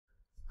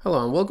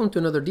Hello and welcome to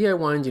another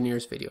DIY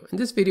Engineers video. In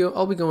this video,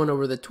 I'll be going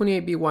over the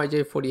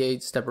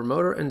 28BYJ-48 stepper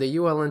motor and the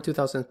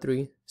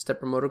ULN2003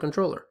 stepper motor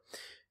controller.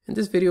 In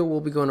this video,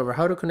 we'll be going over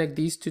how to connect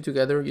these two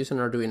together using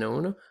Arduino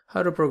Uno,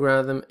 how to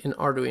program them in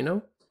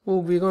Arduino.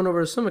 We'll be going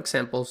over some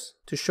examples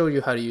to show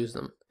you how to use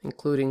them,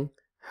 including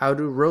how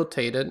to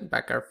rotate it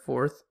back and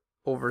forth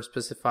over a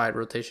specified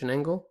rotation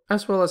angle,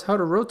 as well as how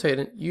to rotate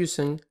it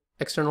using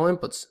external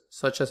inputs,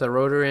 such as a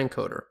rotary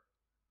encoder.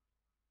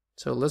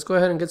 So let's go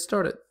ahead and get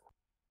started.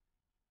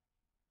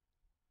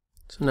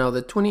 So now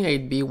the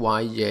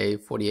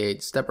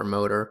 28BYJ-48 stepper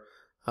motor,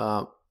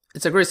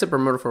 it's a great stepper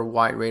motor for a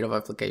wide range of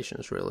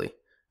applications really.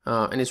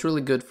 And it's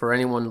really good for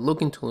anyone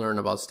looking to learn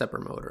about stepper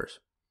motors.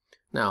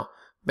 Now,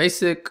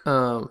 basic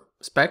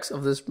specs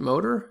of this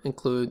motor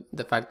include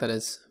the fact that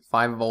it's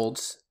 5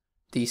 volts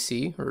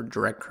DC or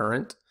direct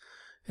current.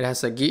 It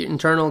has an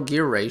internal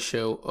gear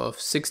ratio of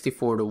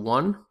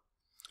 64:1.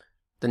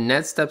 The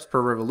net steps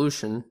per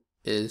revolution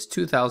is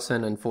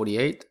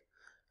 2048.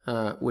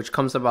 Which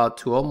comes about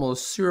to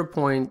almost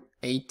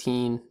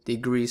 0.18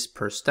 degrees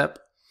per step.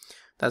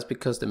 That's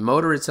because the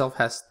motor itself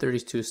has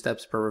 32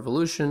 steps per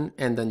revolution,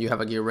 and then you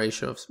have a gear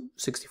ratio of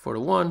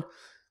 64:1,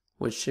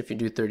 which if you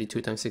do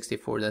 32 times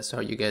 64, that's how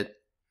you get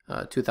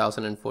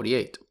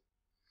 2048.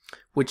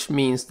 Which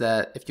means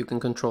that if you can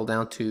control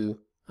down to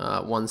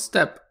 1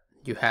 step,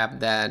 you have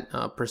that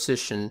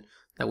precision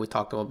that we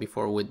talked about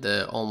before with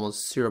the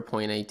almost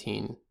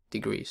 0.18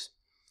 degrees.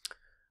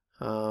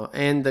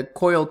 And the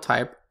coil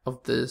type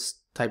of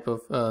this type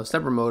of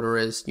stepper motor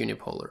is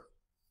unipolar.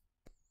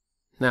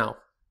 Now,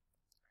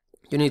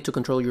 you need to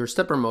control your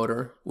stepper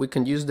motor. We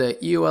can use the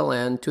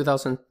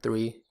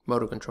ULN2003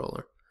 motor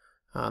controller.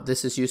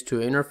 This is used to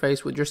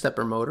interface with your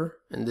stepper motor,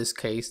 in this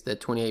case the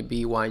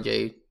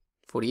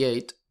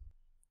 28BYJ-48,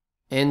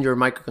 and your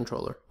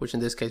microcontroller, which in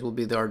this case will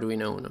be the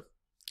Arduino Uno.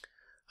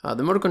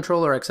 The motor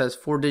controller accesses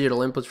 4 digital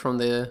inputs from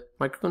the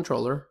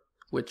microcontroller,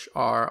 which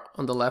are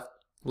on the left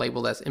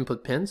labeled as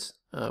input pins,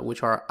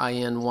 which are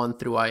IN1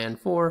 through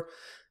IN4,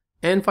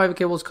 and 5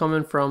 cables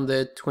coming from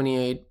the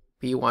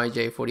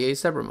 28BYJ-48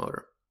 stepper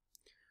motor.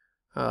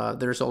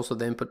 There's also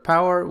the input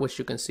power, which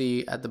you can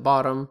see at the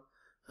bottom,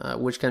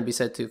 which can be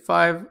set to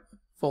 5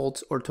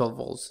 volts or 12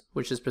 volts,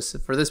 which is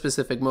for this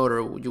specific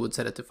motor, you would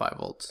set it to 5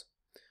 volts.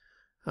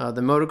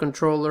 The motor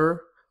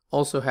controller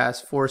also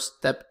has 4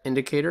 step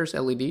indicators,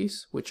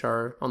 LEDs, which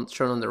are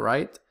shown on the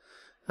right.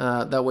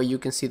 That way you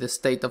can see the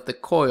state of the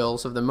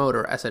coils of the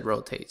motor as it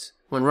rotates.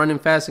 When running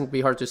fast it can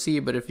be hard to see,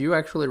 but if you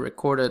actually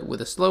record it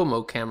with a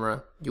slow-mo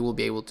camera, you will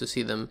be able to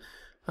see them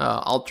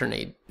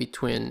alternate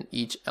between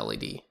each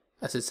LED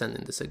as it's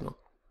sending the signal.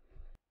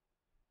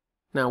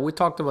 Now we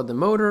talked about the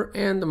motor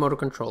and the motor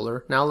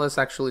controller. Now let's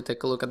actually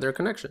take a look at their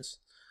connections.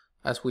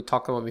 As we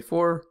talked about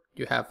before,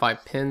 you have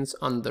 5 pins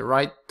on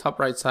the top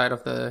right side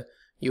of the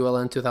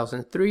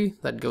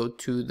ULN2003 that go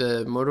to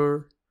the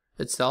motor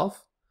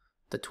itself,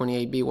 the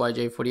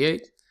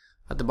 28BYJ-48.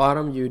 At the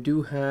bottom you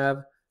do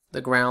have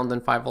the ground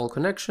and 5 volt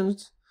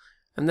connections,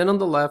 and then on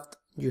the left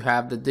you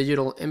have the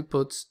digital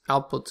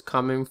outputs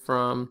coming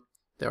from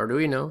the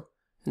Arduino.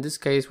 In this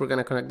case we're going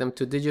to connect them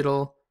to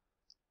digital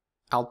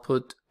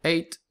output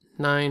 8,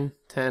 9,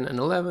 10 and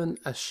 11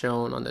 as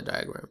shown on the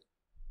diagram.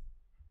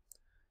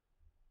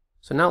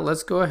 So now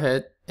let's go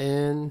ahead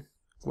and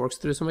work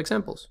through some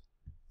examples.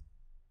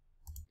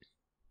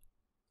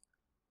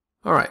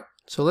 Alright,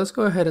 so let's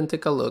go ahead and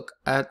take a look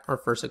at our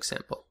first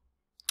example.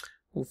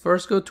 We'll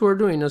first go to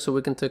Arduino so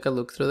we can take a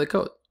look through the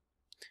code.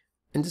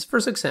 In this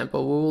first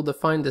example, we will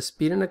define the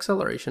speed and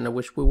acceleration at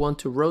which we want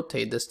to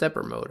rotate the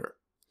stepper motor.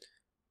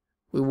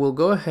 We will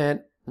go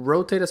ahead,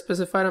 rotate a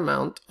specified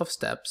amount of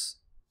steps.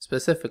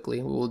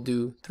 Specifically, we will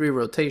do 3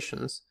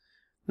 rotations.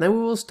 Then we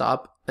will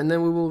stop, and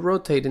then we will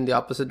rotate in the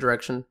opposite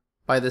direction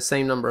by the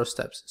same number of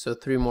steps. So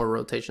 3 more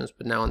rotations,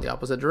 but now in the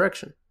opposite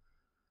direction.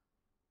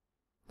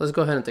 Let's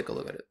go ahead and take a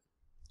look at it.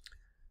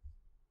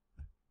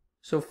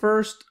 So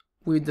first,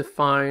 we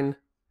define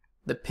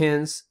the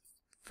pins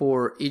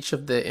for each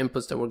of the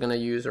inputs that we're going to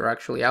use, or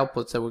actually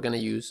outputs that we're going to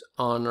use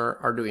on our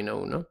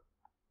Arduino Uno.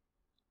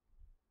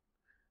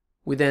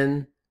 We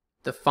then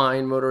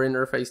define motor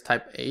interface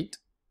type 8.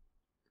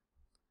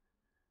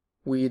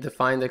 We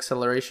define the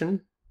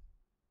acceleration.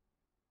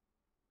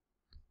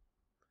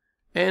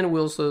 And we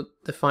also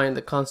define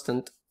the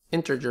constant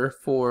integer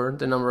for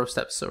the number of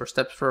steps. So our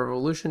steps per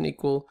revolution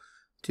equal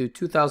to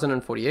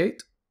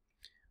 2048.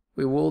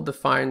 We will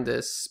define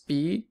the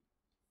speed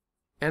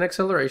and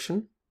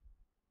acceleration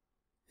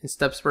in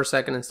steps per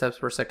second and steps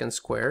per second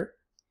squared.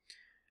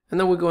 And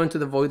then we go into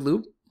the void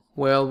loop.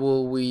 Well,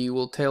 we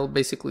will tell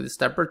basically the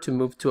stepper to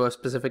move to a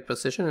specific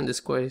position. In this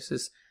case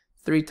is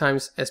 3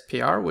 times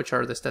SPR, which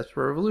are the steps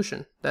per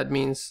revolution. That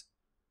means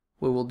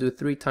we will do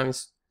 3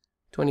 times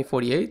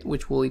 2048,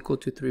 which will equal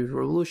to 3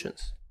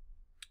 revolutions.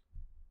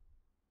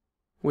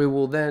 We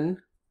will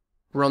then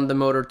run the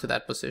motor to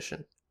that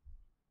position.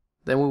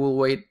 Then we will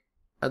wait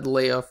a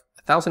delay of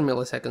 1000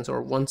 milliseconds or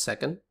 1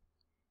 second.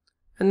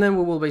 And then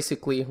we will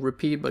basically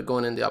repeat but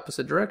going in the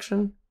opposite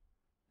direction,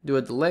 do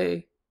a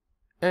delay,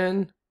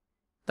 and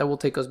that will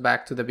take us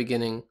back to the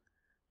beginning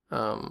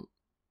of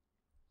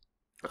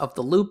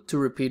the loop to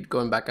repeat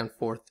going back and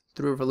forth.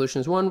 3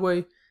 revolutions one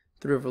way,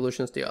 3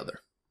 revolutions the other.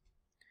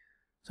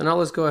 So now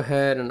let's go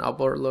ahead and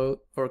upload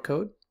our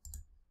code.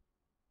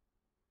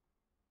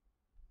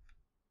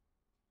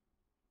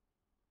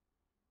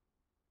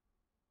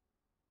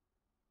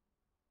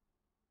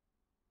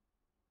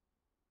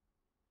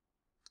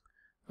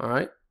 All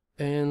right,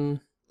 and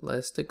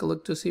let's take a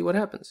look to see what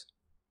happens.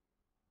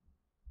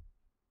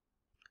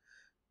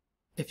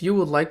 If you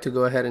would like to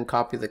go ahead and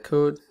copy the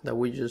code that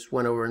we just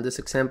went over in this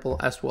example,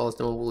 as well as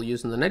the one we'll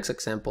use in the next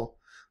example,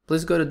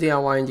 please go to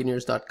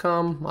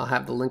DIYengineers.com. I'll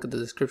have the link in the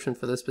description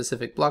for this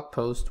specific blog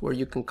post where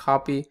you can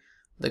copy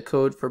the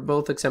code for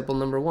both example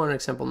number 1 and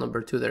example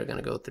number 2 that are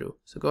going to go through.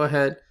 So go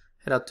ahead,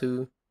 head out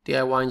to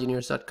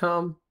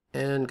DIYengineers.com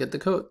and get the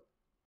code.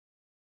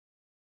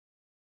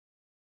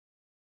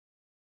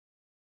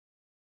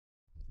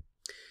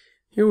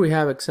 Here we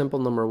have example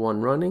number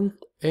 1 running,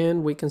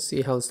 and we can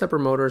see how the stepper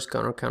motor is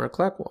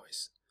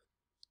counterclockwise.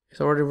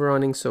 It's already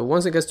running, so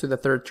once it gets to the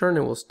 3rd turn,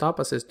 it will stop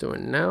as it's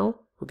doing now.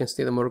 We can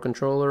see the motor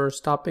controller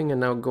stopping and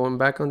now going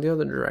back on the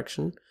other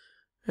direction,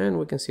 and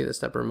we can see the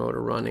stepper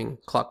motor running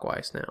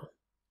clockwise now.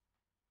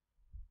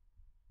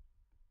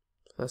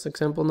 That's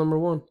example number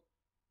 1.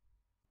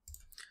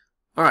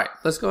 Alright,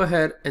 let's go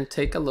ahead and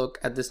take a look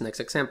at this next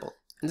example.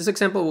 In this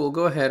example, we'll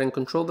go ahead and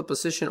control the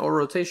position or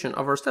rotation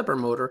of our stepper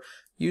motor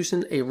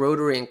using a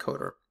rotary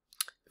encoder.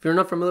 If you're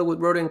not familiar with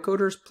rotary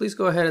encoders, please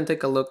go ahead and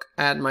take a look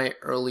at my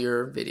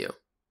earlier video.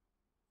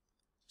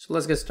 So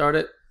let's get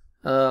started.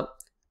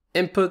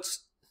 Inputs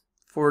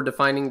for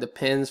defining the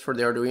pins for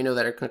the Arduino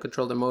that are going to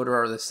control the motor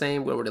are the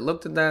same. We already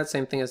looked at that.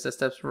 Same thing as the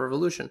steps for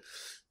revolution.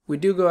 We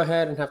do go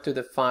ahead and have to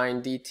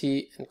define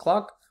DT and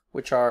clock,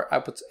 which are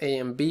outputs A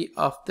and B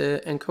of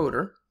the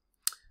encoder.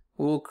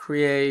 We will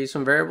create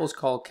some variables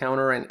called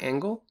counter and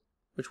angle,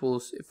 which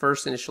will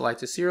first initialize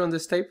to 0 in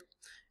this tape,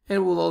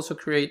 and we'll also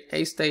create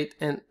a state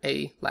and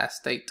a last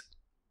state.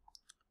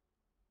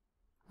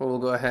 We'll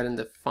go ahead and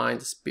define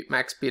the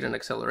max speed and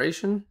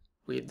acceleration.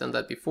 We've done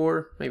that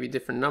before, maybe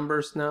different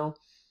numbers now.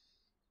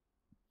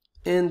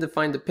 And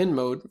define the pin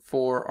mode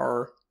for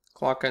our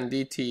clock and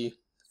DT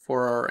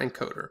for our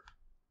encoder.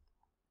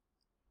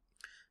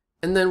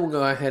 And then we'll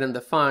go ahead and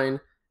define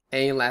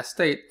a last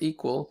state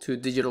equal to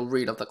digital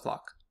read of the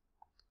clock.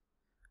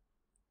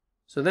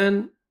 So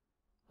then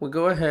we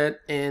go ahead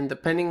and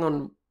depending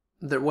on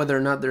whether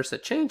or not there's a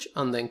change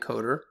on the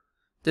encoder,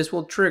 this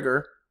will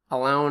trigger,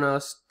 allowing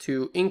us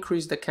to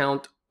increase the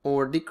count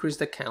or decrease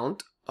the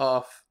count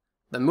of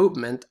the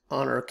movement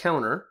on our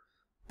counter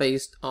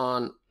based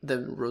on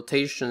the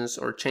rotations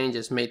or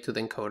changes made to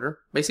the encoder.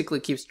 Basically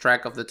keeps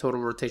track of the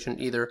total rotation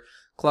either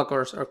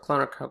clockwise or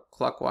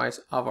counterclockwise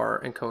of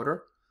our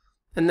encoder.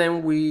 And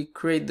then we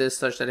create this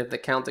such that if the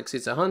count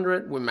exceeds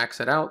 100, we max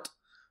it out.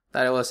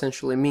 That will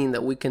essentially mean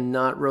that we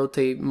cannot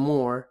rotate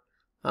more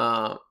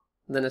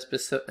than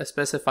a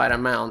specified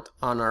amount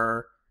on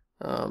our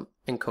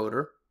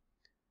encoder.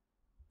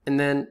 And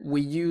then we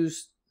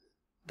use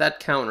that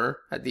counter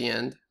at the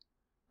end,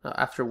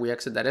 after we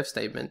exit that if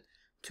statement,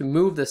 to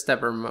move the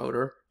stepper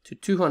motor to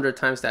 200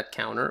 times that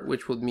counter,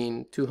 which would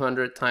mean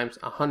 200 times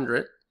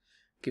 100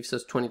 gives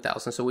us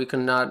 20,000. So we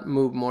cannot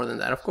move more than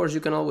that. Of course, you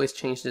can always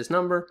change this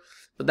number,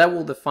 but that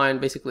will define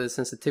basically the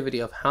sensitivity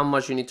of how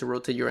much you need to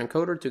rotate your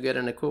encoder to get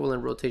an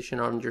equivalent rotation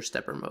on your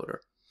stepper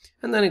motor.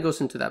 And then it goes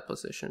into that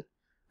position.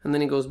 And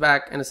then it goes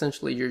back, and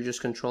essentially you're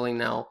just controlling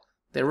now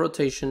the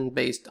rotation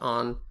based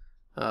on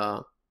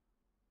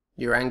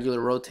your angular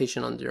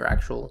rotation on your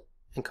actual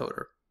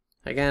encoder.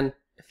 Again,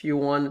 if you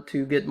want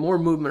to get more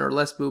movement or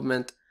less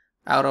movement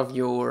out of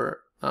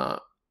your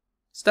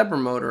stepper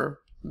motor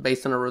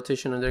based on a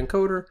rotation on the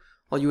encoder,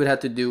 all you would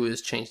have to do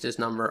is change this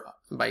number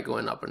by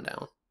going up and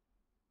down.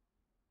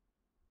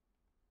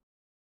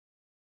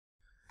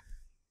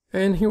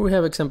 And here we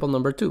have example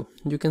number 2.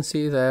 You can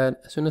see that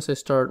as soon as I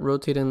start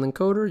rotating the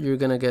encoder, you're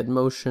going to get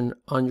motion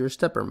on your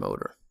stepper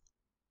motor.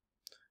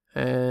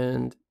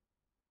 And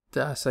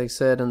as I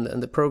said in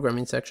the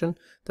programming section,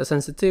 the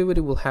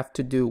sensitivity will have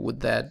to do with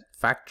that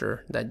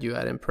factor that you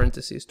add in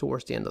parentheses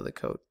towards the end of the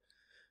code.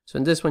 So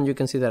in this one, you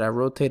can see that I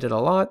rotated a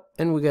lot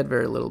and we get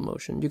very little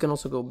motion. You can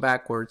also go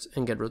backwards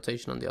and get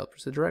rotation on the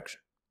opposite direction.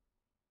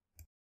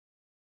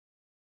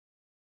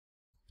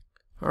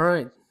 All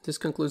right, this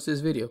concludes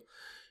this video.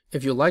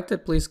 If you liked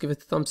it, please give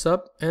it a thumbs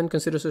up and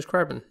consider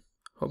subscribing.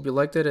 Hope you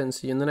liked it and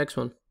see you in the next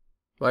one.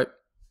 Bye.